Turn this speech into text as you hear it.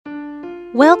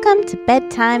Welcome to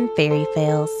Bedtime Fairy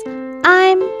Tales.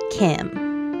 I'm Kim.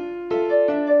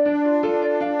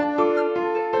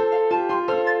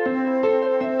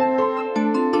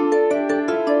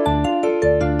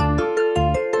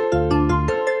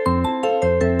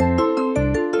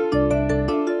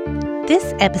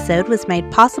 This episode was made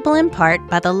possible in part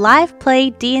by the live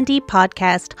play D&D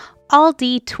podcast All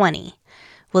D20.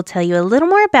 We'll tell you a little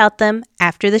more about them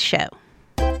after the show.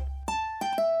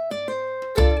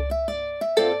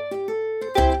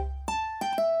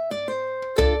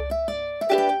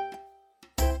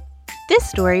 This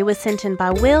story was sent in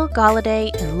by Will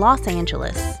Galladay in Los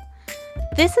Angeles.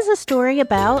 This is a story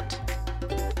about,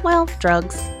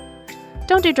 drugs.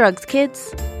 Don't do drugs,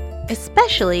 kids.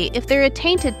 Especially if they're a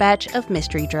tainted batch of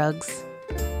mystery drugs.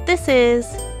 This is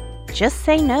Just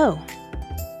Say No.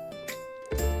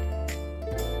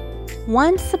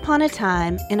 Once upon a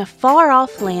time, in a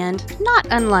far-off land not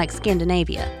unlike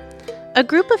Scandinavia, a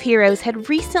group of heroes had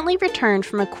recently returned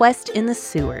from a quest in the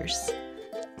sewers.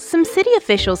 Some city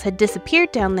officials had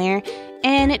disappeared down there,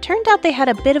 and it turned out they had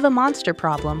a bit of a monster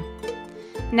problem.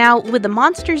 Now, with the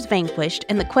monsters vanquished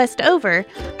and the quest over,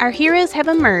 our heroes have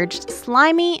emerged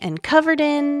slimy and covered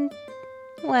in,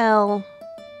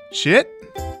 shit?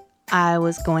 I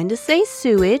was going to say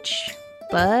sewage,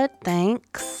 but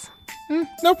thanks.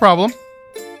 No problem.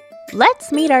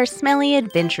 Let's meet our smelly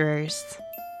adventurers.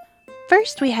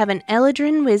 First, we have an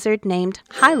Eladrin wizard named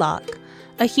Hylock,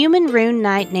 a human rune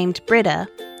knight named Britta,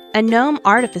 a gnome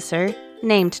artificer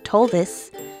named Tolvis,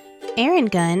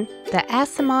 Aarongun, the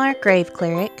Aasimar grave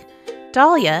cleric,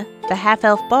 Dahlia, the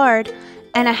half-elf bard,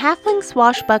 and a halfling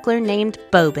swashbuckler named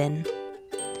Bobin.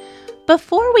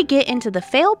 Before we get into the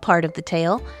fail part of the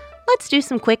tale, let's do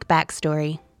some quick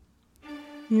backstory.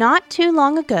 Not too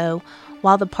long ago,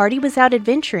 while the party was out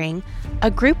adventuring,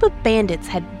 a group of bandits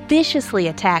had viciously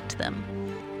attacked them.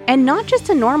 And not just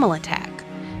a normal attack.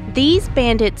 These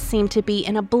bandits seemed to be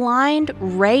in a blind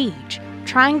rage,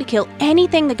 trying to kill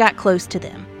anything that got close to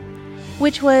them,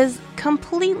 which was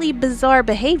completely bizarre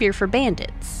behavior for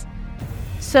bandits.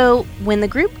 So, when the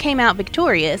group came out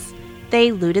victorious,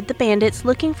 they looted the bandits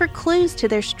looking for clues to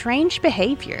their strange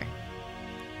behavior.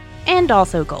 And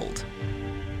also gold.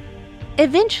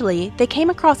 Eventually, they came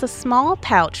across a small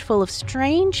pouch full of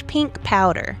strange pink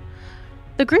powder.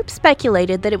 The group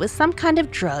speculated that it was some kind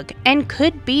of drug and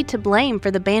could be to blame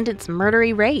for the bandits'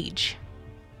 murdery rage.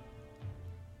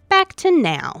 Back to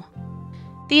now.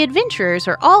 The adventurers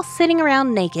are all sitting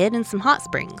around naked in some hot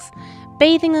springs,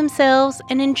 bathing themselves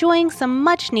and enjoying some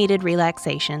much-needed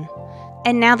relaxation.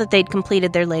 And now that they'd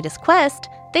completed their latest quest,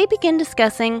 they begin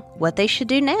discussing what they should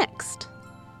do next.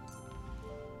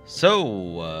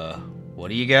 So, what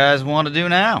do you guys want to do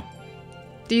now?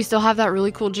 Do you still have that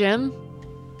really cool gem?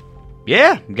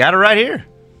 Yeah, got it right here.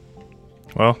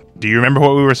 Well, do you remember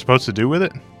what we were supposed to do with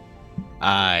it?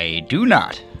 I do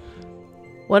not.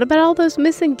 What about all those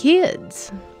missing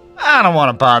kids? I don't want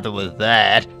to bother with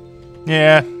that.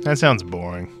 Yeah, that sounds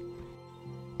boring.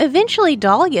 Eventually,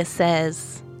 Dahlia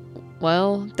says,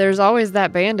 Well, there's always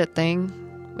that bandit thing.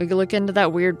 We could look into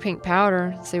that weird pink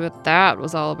powder, see what that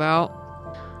was all about.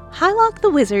 Hylock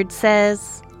the wizard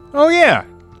says, Oh yeah,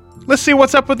 let's see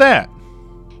what's up with that.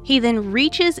 He then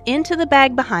reaches into the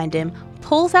bag behind him,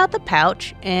 pulls out the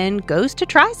pouch, and goes to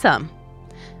try some.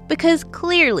 Because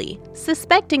clearly,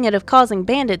 suspecting it of causing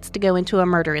bandits to go into a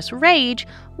murderous rage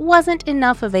wasn't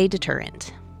enough of a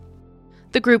deterrent.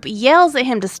 The group yells at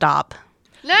him to stop.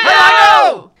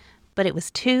 No! But it was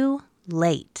too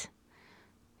late.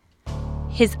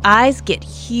 His eyes get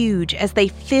huge as they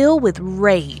fill with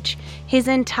rage. His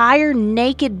entire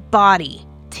naked body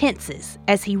tenses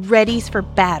as he readies for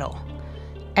battle.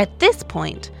 At this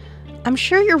point, I'm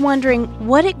sure you're wondering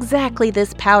what exactly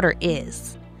this powder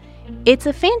is. It's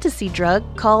a fantasy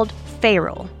drug called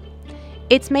Feral.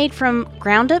 It's made from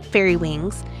ground-up fairy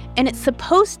wings, and it's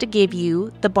supposed to give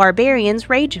you the barbarian's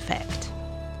rage effect.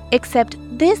 Except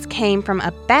this came from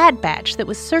a bad batch that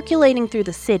was circulating through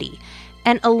the city,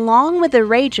 and along with the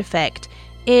rage effect,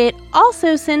 it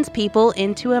also sends people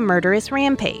into a murderous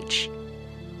rampage.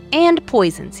 And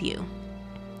poisons you.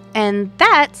 And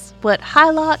that's what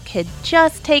Hylock had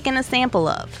just taken a sample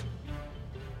of.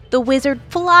 The wizard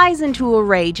flies into a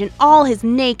rage in all his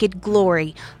naked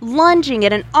glory, lunging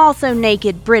at an also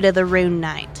naked Britta the Rune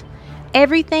Knight.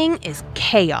 Everything is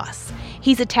chaos.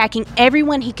 He's attacking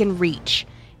everyone he can reach.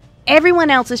 Everyone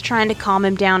else is trying to calm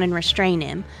him down and restrain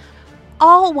him,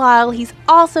 all while he's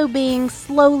also being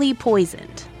slowly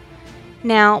poisoned.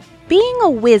 Now, being a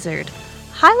wizard,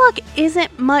 Hylock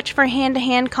isn't much for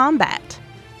hand-to-hand combat.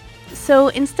 So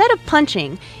instead of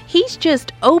punching, he's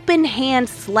just open hand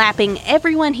slapping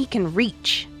everyone he can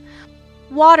reach.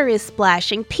 Water is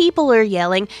splashing, people are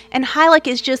yelling, and Hylik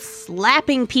is just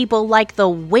slapping people like the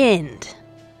wind.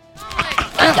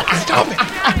 Stop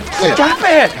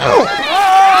it!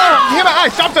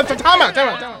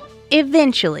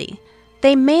 Eventually,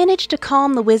 they manage to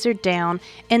calm the wizard down,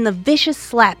 and the vicious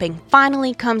slapping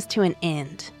finally comes to an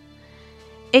end.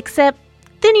 Except,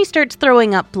 then he starts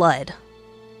throwing up blood.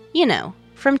 You know,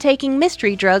 from taking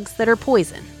mystery drugs that are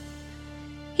poison.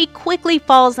 He quickly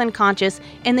falls unconscious,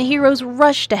 and the heroes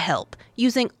rush to help,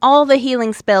 using all the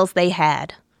healing spells they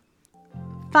had.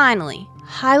 Finally,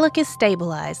 Hylik is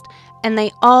stabilized, and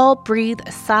they all breathe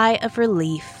a sigh of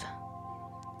relief.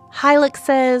 Hylik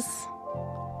says,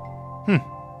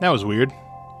 That was weird.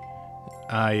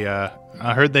 I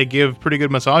heard they give pretty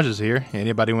good massages here.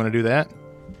 Anybody want to do that?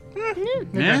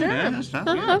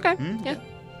 Okay. Yeah.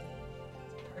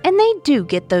 and they do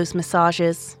get those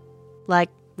massages. Like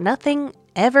nothing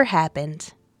ever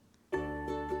happened.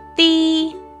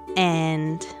 The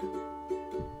end.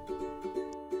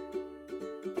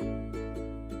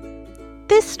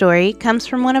 This story comes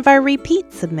from one of our repeat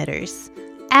submitters,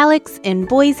 Alex in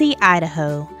Boise,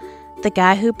 Idaho, the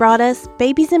guy who brought us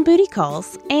Babies and Booty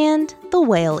Calls and the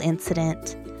whale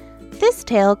incident. This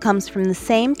tale comes from the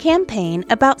same campaign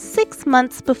about 6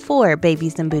 months before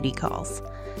Babies and Booty Calls.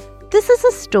 This is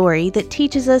a story that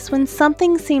teaches us when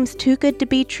something seems too good to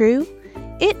be true,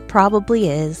 it probably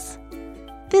is.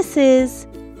 This is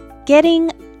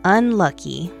Getting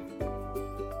Unlucky.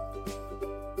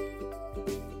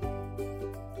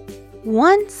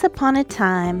 Once upon a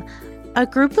time, a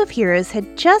group of heroes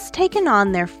had just taken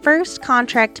on their first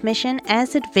contract mission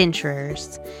as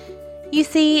adventurers. You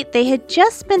see, they had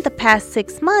just spent the past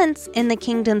 6 months in the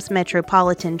kingdom's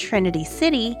metropolitan Trinity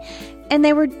City, and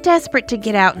they were desperate to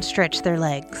get out and stretch their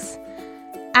legs.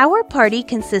 Our party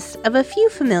consists of a few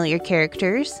familiar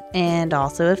characters, and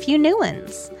also a few new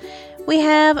ones. We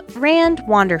have Rand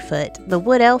Wanderfoot, the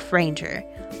Wood Elf Ranger,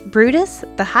 Brutus,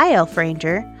 the High Elf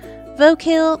Ranger,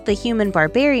 Vokil, the Human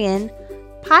Barbarian,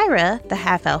 Pyra, the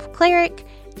Half-Elf Cleric,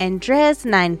 and Drez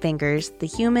Ninefingers, the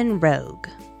Human Rogue.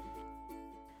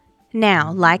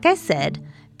 Now, like I said,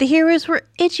 the heroes were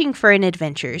itching for an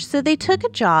adventure, so they took a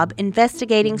job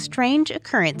investigating strange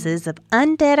occurrences of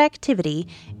undead activity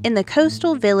in the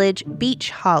coastal village Beach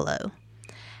Hollow.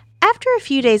 After a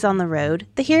few days on the road,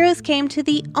 the heroes came to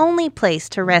the only place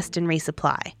to rest and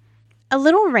resupply, a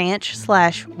little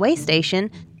ranch/way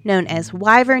station known as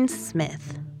Wyvern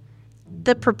Smith.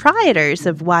 The proprietors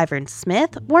of Wyvern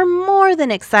Smith were more than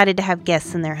excited to have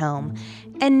guests in their home,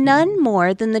 and none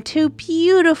more than the 2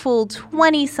 beautiful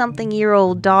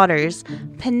 20-something-year-old daughters,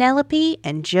 Penelope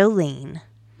and Jolene.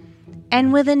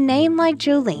 And with a name like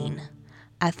Jolene,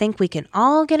 I think we can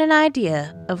all get an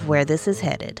idea of where this is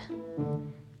headed.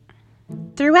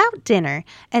 Throughout dinner,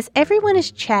 as everyone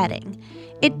is chatting,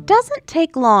 it doesn't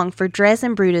take long for Drez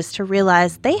and Brutus to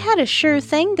realize they had a sure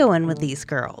thing going with these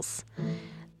girls.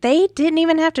 They didn't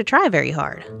even have to try very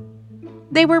hard.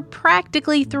 They were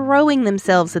practically throwing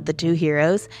themselves at the 2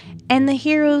 heroes, and the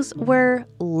heroes were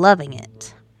loving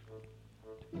it.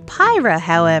 Pyra,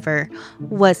 however,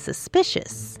 was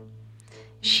suspicious.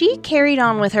 She carried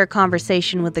on with her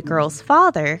conversation with the girl's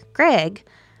father, Greg,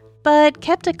 but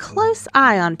kept a close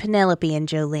eye on Penelope and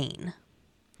Jolene.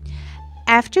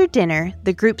 After dinner,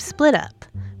 the group split up,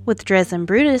 with Drez and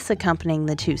Brutus accompanying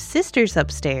the 2 sisters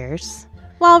upstairs,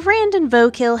 while Rand and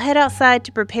Vokil head outside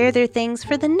to prepare their things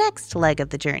for the next leg of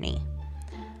the journey.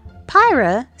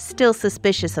 Pyra, still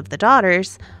suspicious of the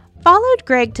daughters, followed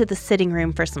Greg to the sitting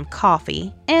room for some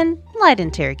coffee and light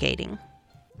interrogating.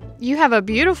 You have a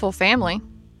beautiful family,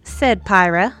 said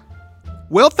Pyra.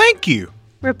 Well, thank you.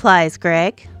 Replies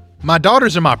Greg. My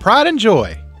daughters are my pride and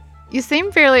joy. You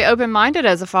seem fairly open-minded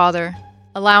as a father,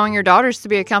 allowing your daughters to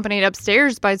be accompanied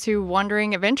upstairs by 2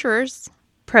 wandering adventurers.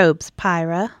 Probes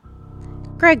Pyra.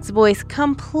 Greg's voice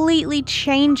completely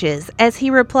changes as he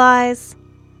replies,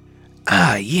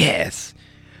 Ah, yes.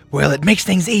 Well, it makes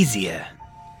things easier.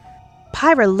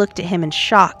 Pyra looked at him in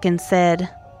shock and said,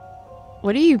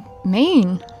 What do you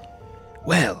mean?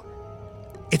 Well,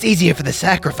 it's easier for the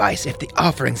sacrifice if the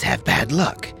offerings have bad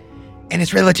luck. And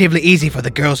it's relatively easy for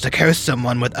the girls to curse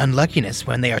someone with unluckiness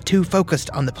when they are too focused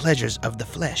on the pleasures of the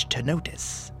flesh to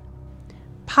notice.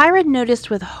 Pyra noticed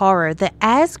with horror that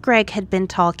as Greg had been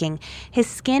talking, his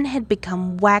skin had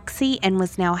become waxy and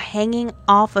was now hanging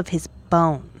off of his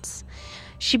bones.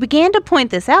 She began to point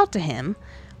this out to him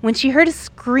when she heard a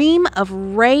scream of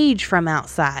rage from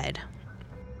outside.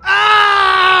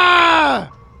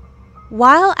 Ah!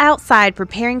 While outside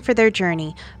preparing for their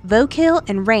journey, Vokil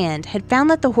and Rand had found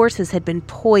that the horses had been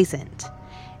poisoned.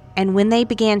 And when they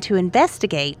began to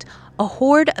investigate, a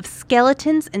horde of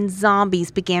skeletons and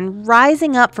zombies began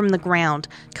rising up from the ground,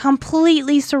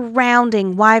 completely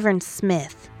surrounding Wyvern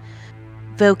Smith.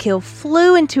 Vokil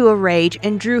flew into a rage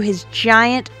and drew his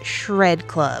giant shred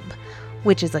club,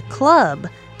 which is a club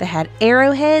that had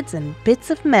arrowheads and bits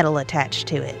of metal attached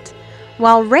to it,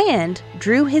 while Rand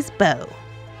drew his bow.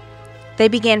 They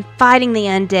began fighting the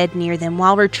undead near them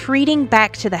while retreating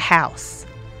back to the house.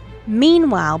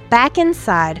 Meanwhile, back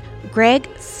inside, Greg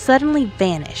suddenly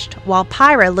vanished while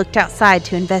Pyra looked outside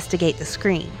to investigate the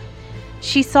scream.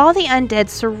 She saw the undead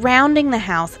surrounding the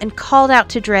house and called out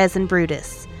to Drez and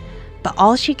Brutus, but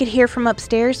all she could hear from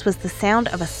upstairs was the sound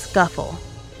of a scuffle.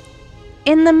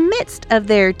 In the midst of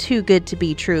their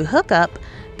too-good-to-be-true hookup,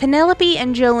 Penelope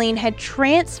and Jolene had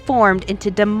transformed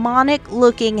into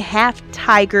demonic-looking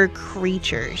half-tiger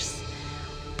creatures.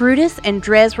 Brutus and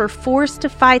Drez were forced to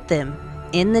fight them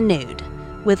in the nude,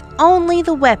 with only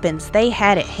the weapons they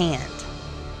had at hand.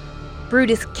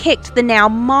 Brutus kicked the now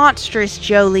monstrous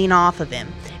Jolene off of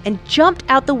him and jumped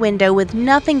out the window with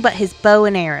nothing but his bow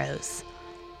and arrows.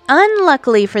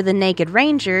 Unluckily for the naked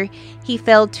ranger, he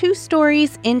fell 2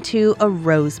 stories into a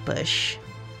rose bush,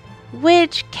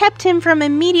 which kept him from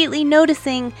immediately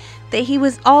noticing that he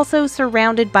was also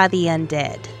surrounded by the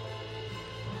undead.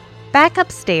 Back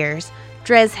upstairs,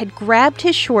 Drez had grabbed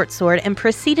his short sword and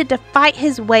proceeded to fight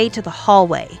his way to the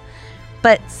hallway,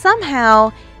 but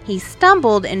somehow he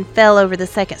stumbled and fell over the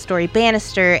 2nd-story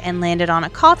banister and landed on a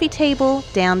coffee table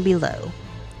down below.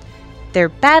 Their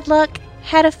bad luck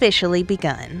had officially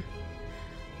begun.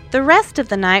 The rest of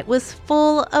the night was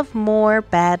full of more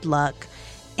bad luck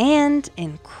and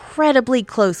incredibly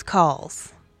close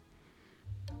calls.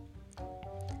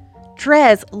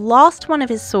 Drez lost one of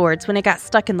his swords when it got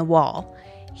stuck in the wall.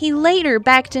 He later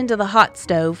backed into the hot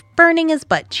stove, burning his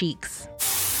butt cheeks.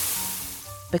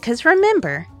 Because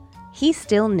remember, he's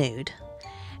still nude.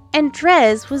 And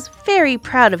Drez was very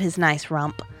proud of his nice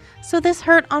rump, so this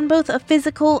hurt on both a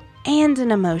physical and an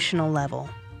emotional level.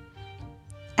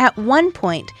 At one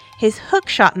point, his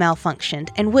hookshot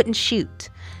malfunctioned and wouldn't shoot,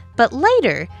 but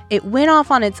later it went off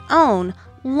on its own,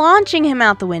 launching him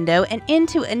out the window and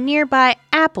into a nearby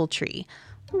apple tree,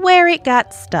 where it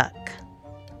got stuck.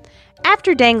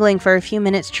 After dangling for a few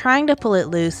minutes trying to pull it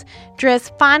loose,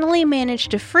 Drez finally managed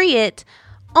to free it,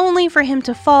 only for him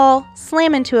to fall,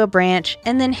 slam into a branch,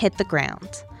 and then hit the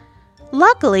ground.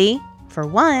 Luckily, for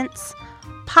once,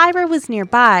 Pyra was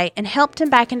nearby and helped him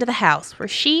back into the house, where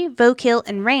she, Vokil,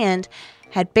 and Rand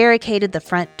had barricaded the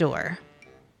front door.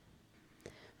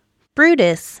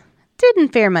 Brutus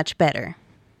didn't fare much better.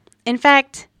 In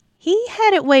fact, he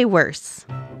had it way worse.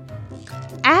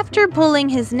 After pulling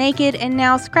his naked and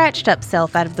now scratched up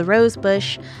self out of the rose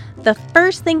bush, the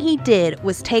first thing he did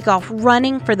was take off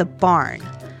running for the barn.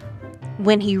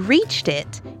 When he reached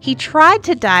it, he tried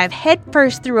to dive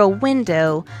headfirst through a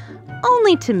window,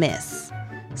 only to miss.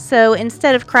 So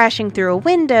instead of crashing through a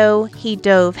window, he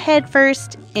dove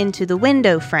headfirst into the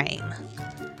window frame.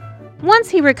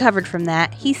 Once he recovered from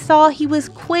that, he saw he was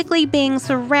quickly being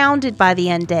surrounded by the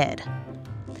undead.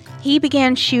 He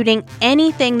began shooting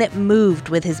anything that moved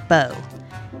with his bow.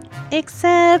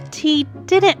 Except he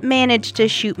didn't manage to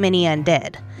shoot many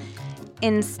undead.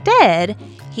 Instead,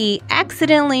 he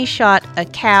accidentally shot a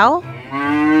cow,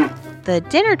 the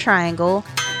dinner triangle,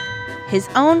 his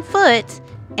own foot,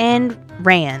 and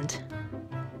Rand.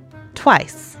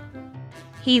 Twice.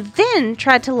 He then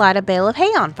tried to light a bale of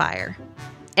hay on fire,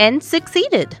 and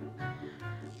succeeded.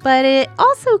 But it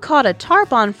also caught a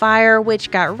tarp on fire,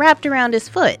 which got wrapped around his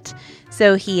foot,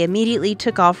 so he immediately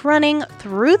took off running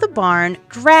through the barn,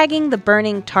 dragging the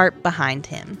burning tarp behind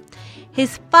him.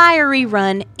 His fiery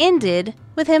run ended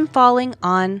with him falling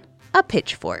on a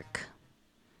pitchfork.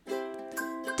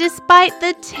 Despite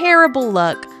the terrible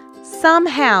luck,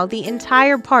 somehow the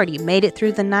entire party made it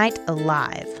through the night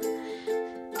alive.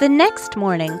 The next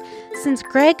morning, since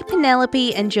Greg,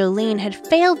 Penelope, and Jolene had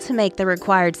failed to make the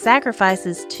required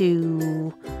sacrifices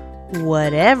to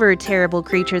whatever terrible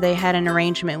creature they had an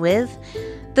arrangement with,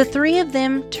 the 3 of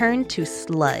them turned to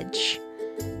sludge.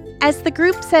 As the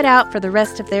group set out for the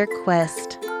rest of their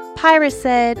quest, Pyra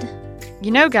said, You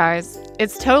know, guys,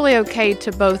 it's totally okay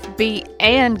to both be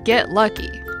and get lucky.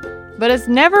 But it's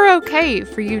never okay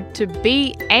for you to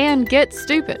be and get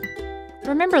stupid.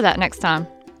 Remember that next time.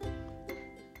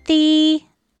 The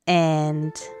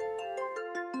end.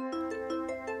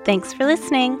 Thanks for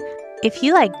listening. If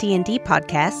you like D&D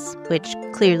podcasts, which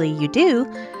clearly you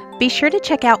do, be sure to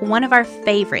check out one of our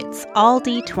favorites, All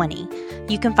D20.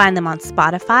 You can find them on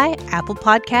Spotify, Apple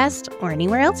Podcasts, or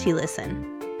anywhere else you listen.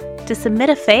 To submit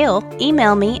a fail,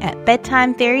 email me at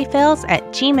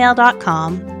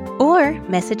bedtimefairyfails@gmail.com or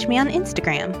message me on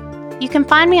Instagram. You can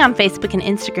find me on Facebook and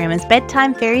Instagram as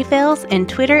Bedtime Fairy Fails and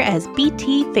Twitter as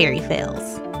BT Fairy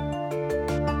Fails.